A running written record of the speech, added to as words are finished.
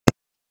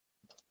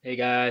Hey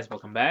guys,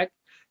 welcome back.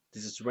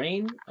 This is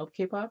Rain of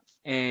K-pop,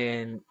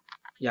 and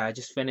yeah, I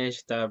just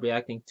finished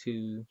reacting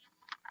to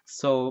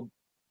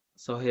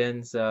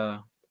Sohyun's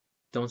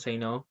 "Don't Say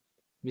No"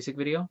 music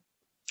video.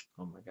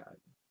 Oh my God.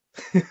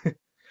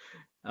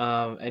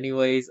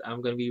 Anyways,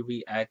 I'm gonna be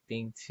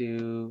reacting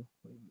to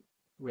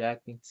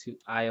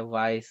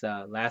I.O.I's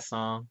last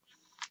song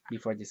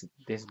before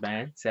this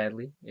band.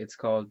 Sadly, it's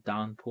called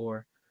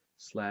 "Downpour"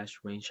 slash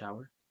Rain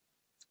Shower.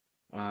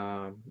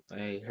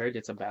 I heard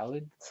it's a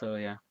ballad, so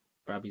yeah,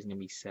 probably it's gonna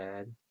be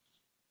sad,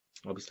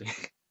 obviously.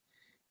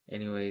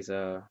 Anyways,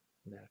 yeah,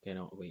 I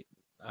cannot wait.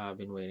 I've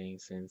been waiting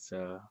since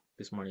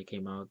this morning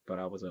came out, but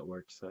I was at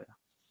work, so yeah,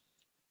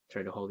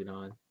 tried to hold it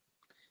on.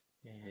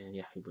 And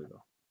yeah, here we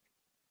go.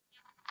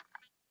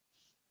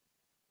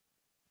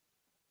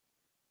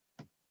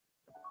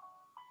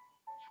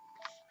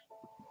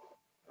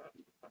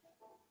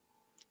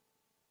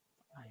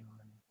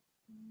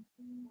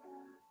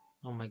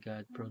 Oh my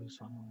God, produce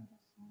song.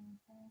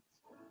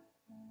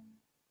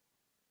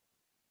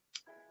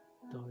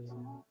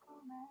 Doyon,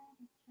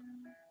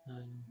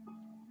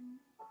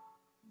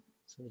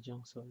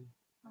 Sejong Soy.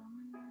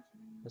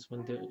 That's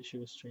when she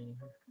was training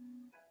her.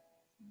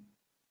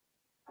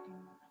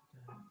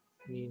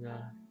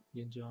 Nina,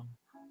 Yunjong,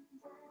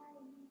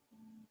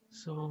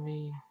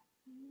 Somi,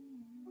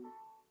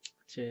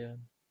 Cheon,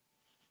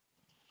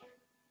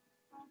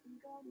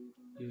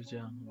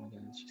 Yujang. Oh my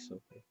God, she's so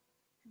pretty.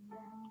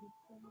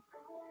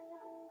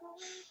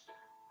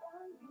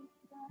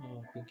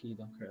 Oh, Pinky,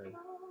 don't cry.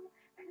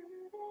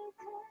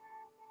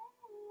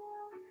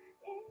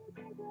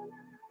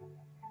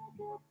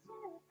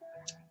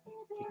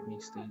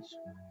 Picnic stage.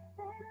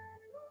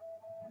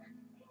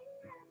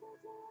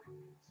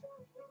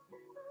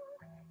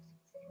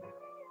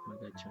 Oh my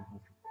God, Chungho.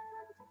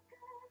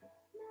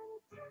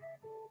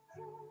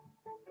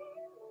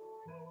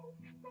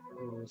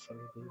 Oh,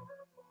 sorry, babe.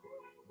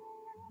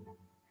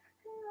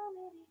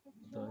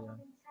 Doyon.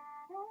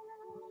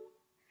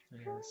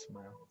 Yeah,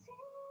 smile.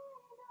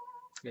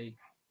 Hey,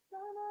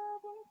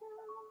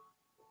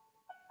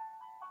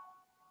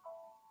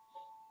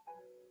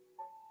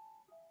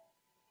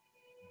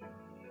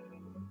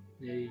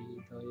 hey,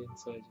 Doyon,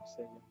 Soy,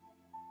 Sejong.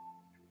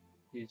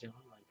 Yujang,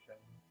 oh my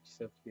God, she's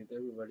so cute.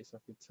 Everybody's so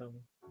cute. Tell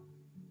me.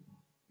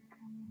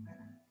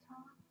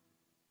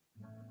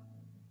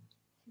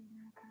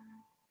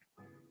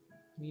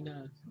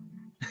 Nina,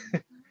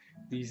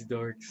 these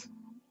dorks.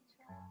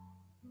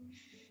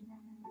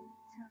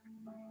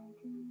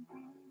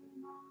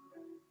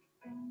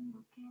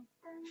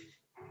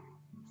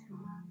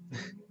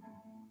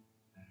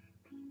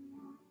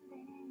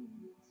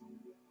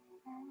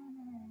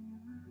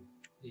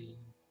 Hey,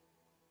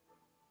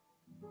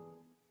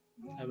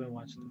 I haven't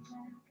watched this.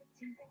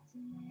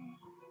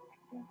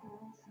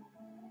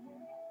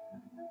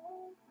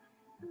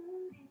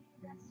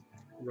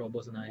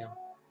 Robos and I.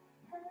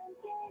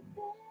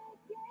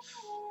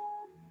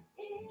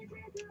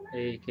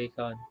 Hey,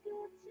 K-Con.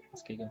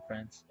 It's K-Con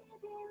friends.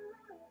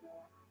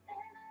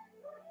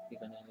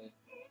 K-Con LA.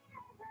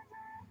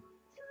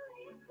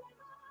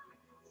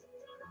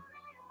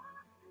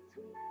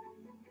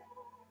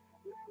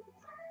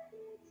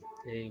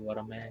 Hey, what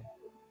a man.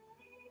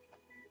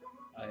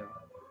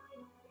 I.O.I.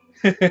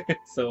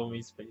 So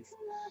me space.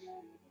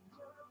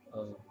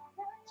 Oh,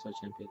 so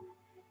champion.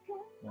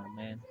 What a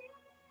man.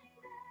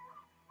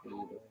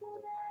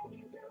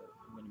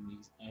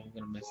 Hey, I'm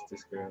gonna miss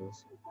this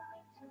girls.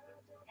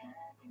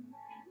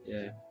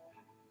 Yeah,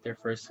 their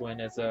first win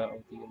as a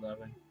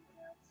OT11.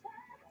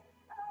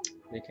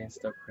 They can't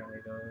stop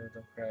crying though.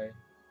 Don't cry.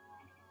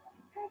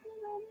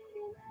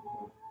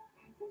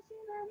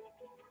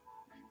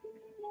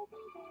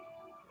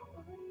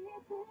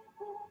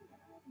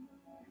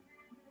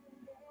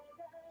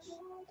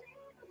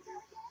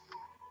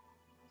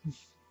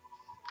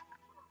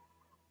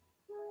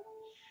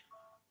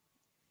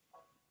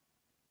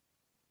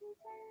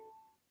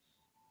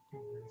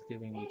 It's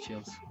giving me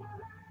chills.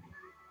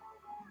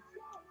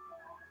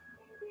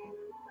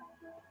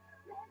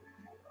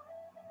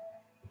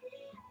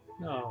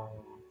 No.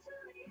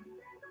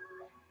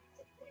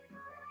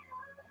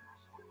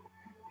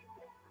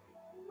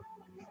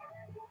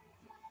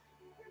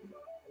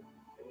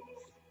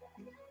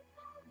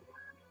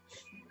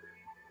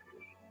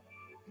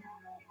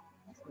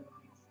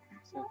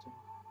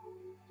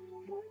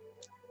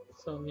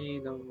 So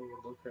me, don't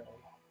cry.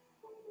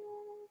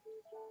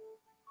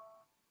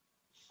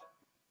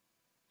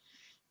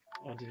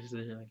 Oh, this is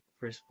their like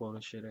first photo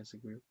shoot as a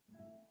group.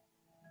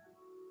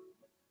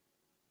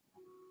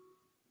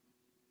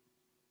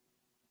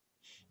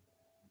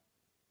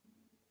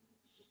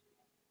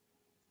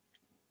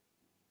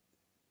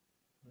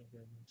 My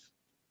goodness.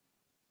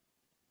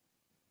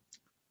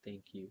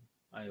 Thank you,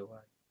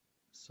 I.O.I.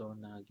 So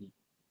Nagi.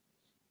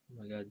 Oh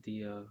my God,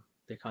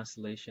 the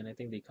constellation. I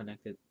think they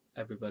connected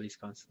everybody's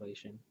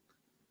constellation.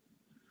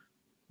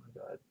 Oh my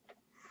God,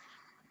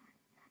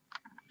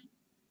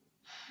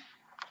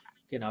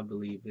 cannot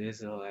believe this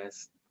is the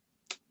last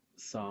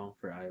song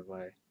for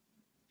I.O.I.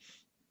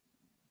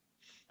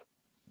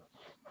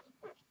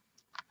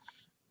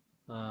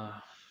 Uh,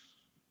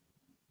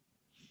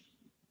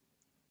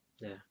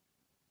 yeah,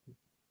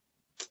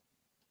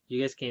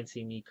 you guys can't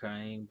see me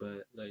crying,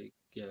 but like,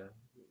 yeah,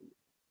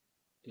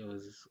 it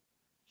was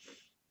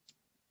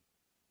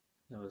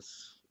it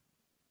was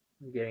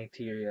getting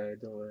teary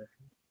eyed. Or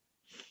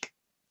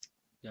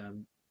yeah,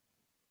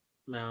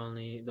 the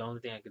only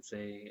thing I could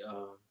say,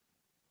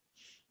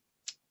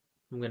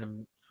 I'm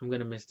gonna I'm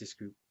gonna miss this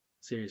group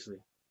seriously.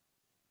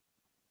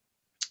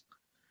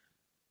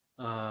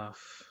 Uh,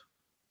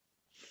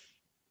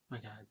 my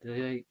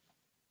God,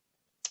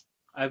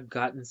 I've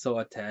gotten so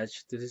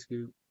attached to this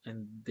group,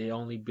 and they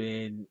only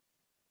been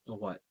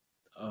what,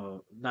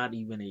 not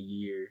even a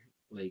year,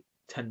 like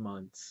 10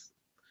 months.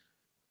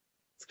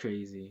 It's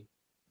crazy.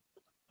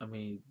 I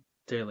mean,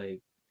 they're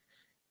like,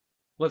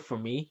 what for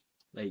me,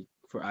 like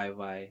for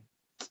I.O.I,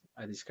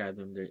 I describe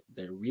them.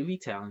 They're really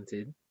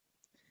talented.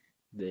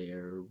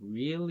 They're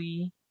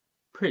really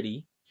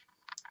pretty,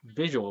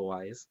 visual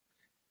wise,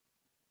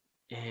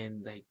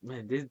 and like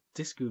man,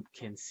 this group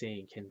can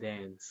sing, can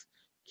dance,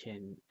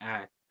 can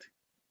act,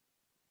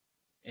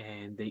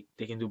 and they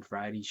can do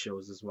variety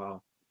shows as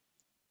well.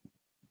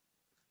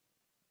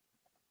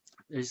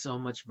 There's so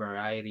much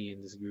variety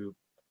in this group.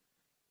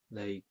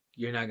 Like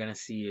you're not gonna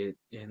see it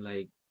in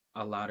like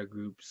a lot of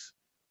groups.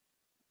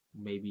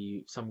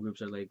 Maybe some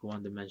groups are like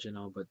one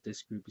dimensional, but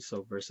this group is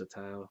so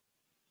versatile.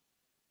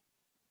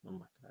 Oh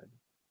my God.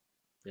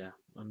 Yeah,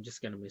 I'm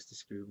just gonna miss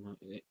this group.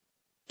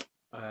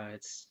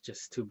 It's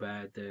just too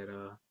bad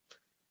that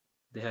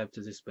they have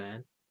to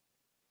disband.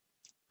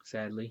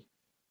 Sadly,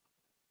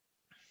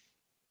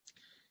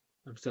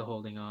 I'm still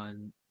holding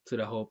on to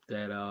the hope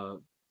that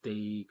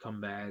they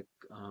come back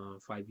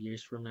 5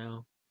 years from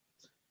now,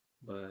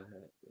 but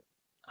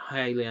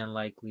highly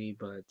unlikely.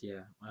 But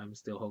yeah, I'm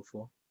still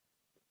hopeful.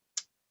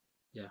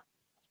 Yeah.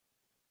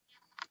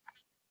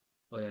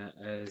 Oh yeah,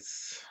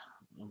 as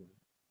um,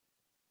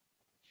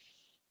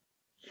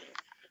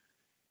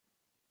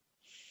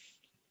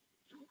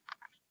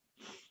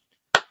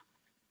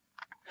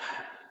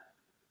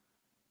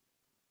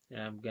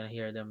 yeah, I'm gonna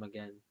hear them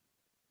again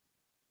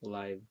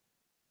live.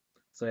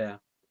 So yeah,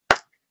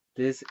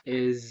 this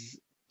is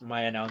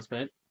my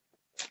announcement.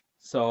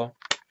 So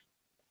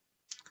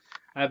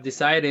I've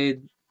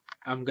decided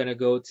I'm gonna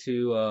go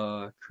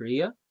to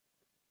Korea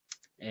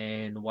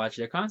and watch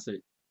their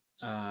concert.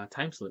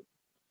 Time slip.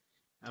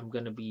 I'm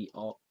gonna be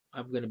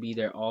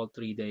there all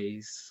 3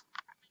 days.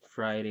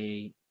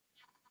 Friday,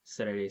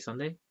 Saturday,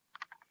 Sunday.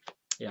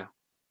 Yeah.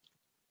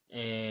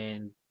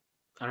 And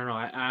I don't know,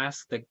 I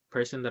asked the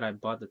person that I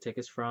bought the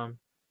tickets from.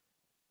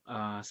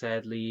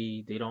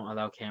 Sadly, they don't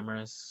allow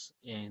cameras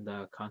in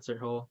the concert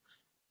hall,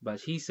 but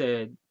he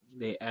said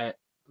they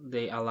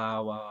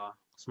allow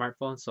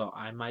smartphones, so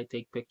I might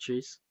take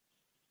pictures.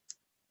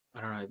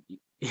 I don't know if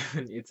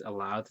even it's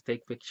allowed to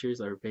take pictures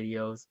or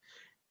videos.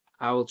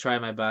 I will try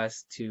my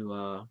best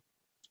to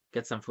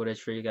get some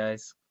footage for you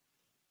guys,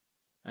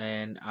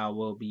 and I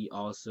will be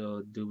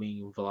also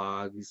doing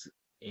vlogs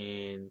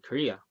in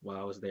Korea while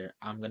I was there.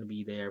 I'm gonna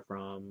be there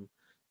from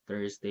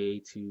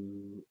Thursday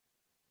to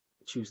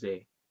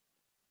Tuesday.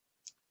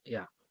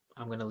 Yeah,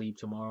 I'm gonna leave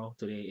tomorrow.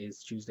 Today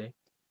is Tuesday,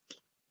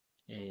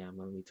 and yeah, I'm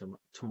gonna leave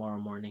tomorrow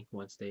morning.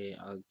 Wednesday,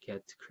 I'll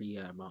get to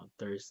Korea about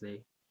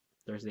Thursday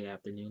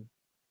afternoon.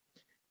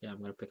 Yeah,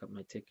 I'm gonna pick up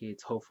my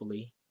tickets.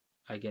 Hopefully,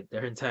 I get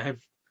there in time.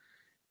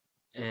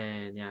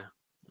 And yeah,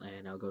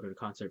 and I'll go to the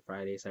concert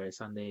Friday, Saturday,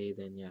 Sunday.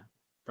 Then yeah,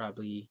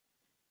 probably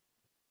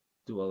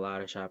do a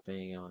lot of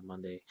shopping on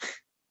Monday.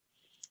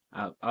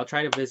 I'll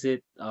try to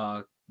visit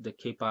the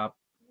K-pop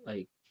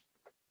like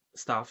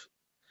stuff,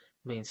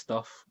 main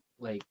stuff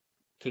like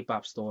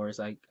K-pop stores.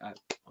 I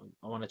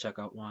want to check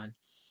out one.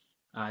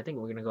 I think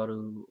we're gonna go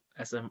to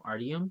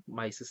SMRTM.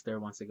 My sister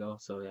wants to go,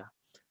 so yeah,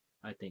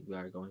 I think we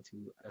are going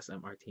to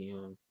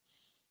SMRTM.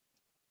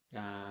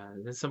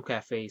 There's some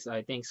cafes.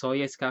 I think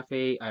Soya's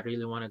Cafe. I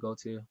really want to go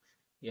to.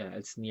 Yeah,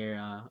 it's near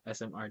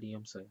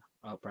SMRTM, so yeah,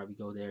 I'll probably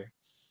go there.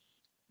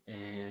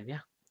 And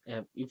yeah,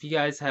 if you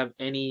guys have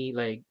any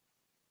like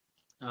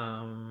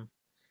um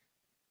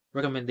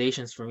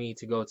recommendations for me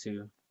to go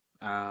to,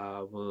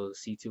 we'll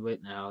see to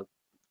it. And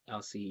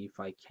I'll see if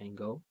I can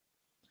go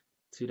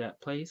to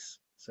that place.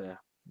 So yeah,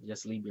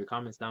 just leave your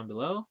comments down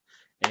below.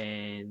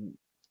 And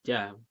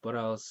yeah, what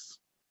else?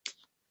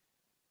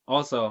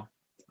 Also,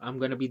 I'm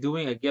gonna be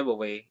doing a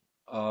giveaway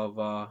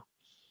of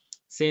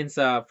since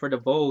for the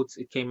votes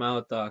it came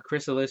out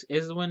Chrysalis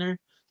is the winner,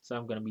 so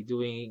I'm gonna be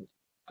doing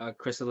a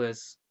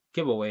Chrysalis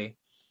giveaway,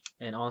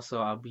 and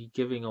also I'll be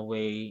giving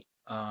away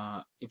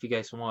if you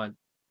guys want,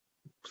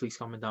 please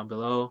comment down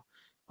below.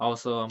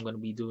 Also, I'm gonna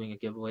be doing a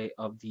giveaway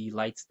of the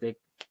light stick,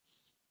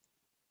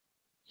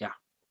 yeah,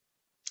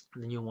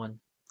 the new one.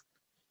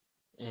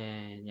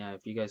 And yeah,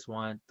 if you guys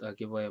want a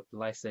giveaway of the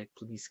light stick,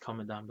 please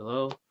comment down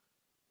below.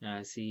 And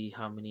I see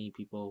how many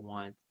people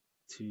want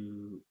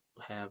to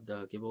have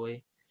the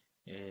giveaway.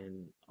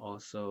 And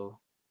also,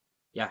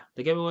 yeah,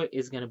 the giveaway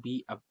is gonna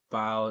be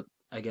about,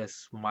 I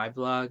guess, my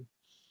vlog.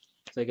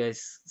 So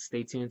guys,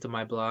 stay tuned to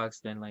my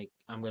vlogs. Then like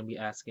I'm gonna be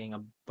asking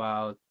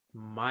about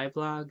my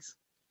vlogs.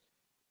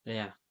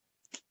 Yeah,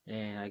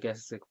 and I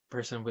guess the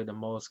person with the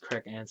most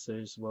correct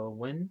answers will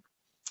win.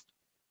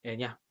 And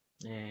yeah,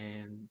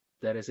 and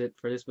that is it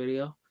for this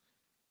video.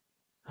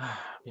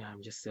 Yeah,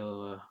 I'm just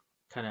still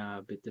kind of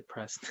a bit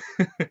depressed.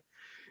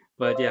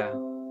 But yeah,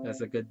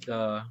 that's a good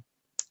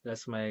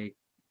that's my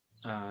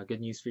good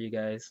news for you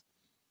guys.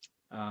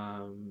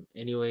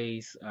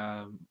 Anyways,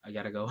 I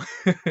gotta go.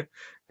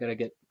 Gotta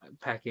get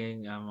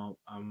packing.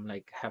 I'm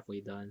like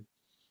halfway done.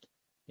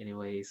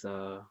 Anyways,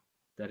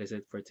 that is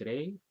it for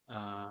today.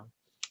 I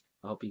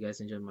hope you guys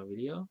enjoyed my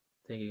video.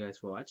 Thank you guys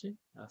for watching.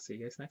 I'll see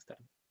you guys next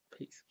time.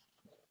 Peace.